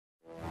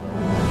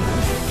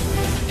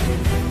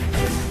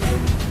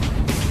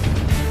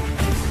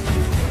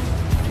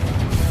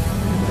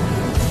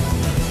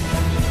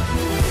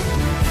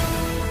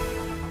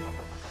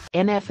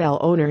NFL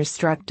owners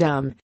struck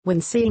dumb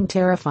when seeing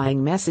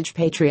terrifying message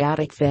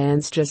patriotic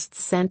fans just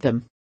sent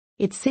them.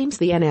 It seems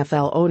the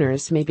NFL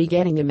owners may be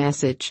getting a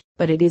message,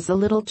 but it is a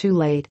little too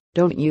late,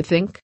 don't you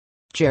think?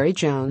 Jerry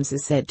Jones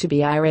is said to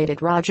be irate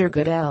at Roger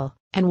Goodell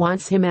and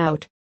wants him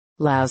out.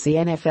 Lousy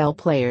NFL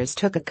players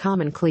took a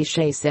common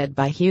cliché said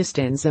by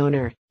Houston's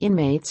owner,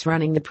 inmates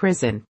running the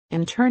prison,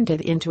 and turned it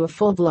into a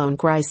full-blown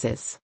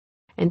crisis.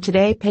 And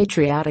today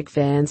patriotic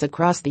fans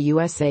across the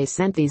USA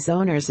sent these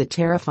owners a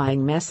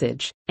terrifying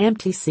message: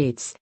 empty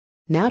seats.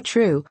 Now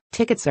true,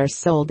 tickets are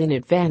sold in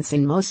advance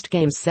and most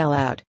games sell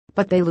out,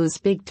 but they lose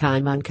big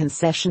time on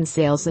concession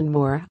sales and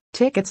more.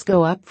 Tickets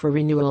go up for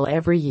renewal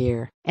every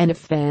year, and if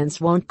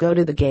fans won't go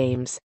to the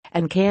games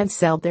and can't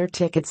sell their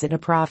tickets at a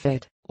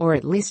profit, or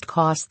at least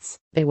costs,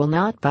 they will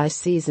not buy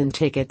season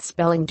tickets,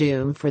 spelling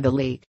doom for the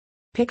league.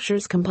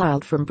 Pictures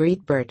compiled from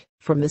Breitbart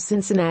from the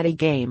Cincinnati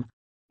game.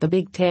 The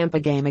big Tampa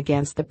game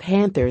against the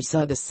Panthers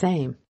saw the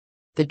same.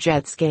 The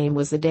Jets game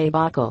was a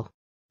debacle.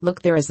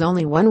 Look, there is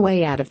only one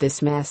way out of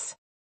this mess.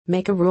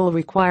 Make a rule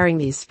requiring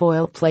these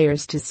spoiled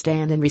players to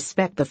stand and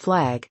respect the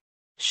flag.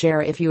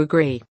 Share if you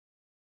agree.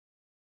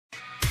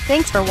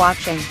 Thanks for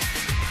watching.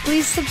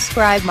 Please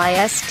subscribe my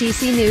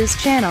STC News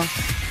channel.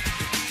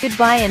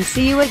 Goodbye and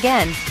see you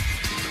again.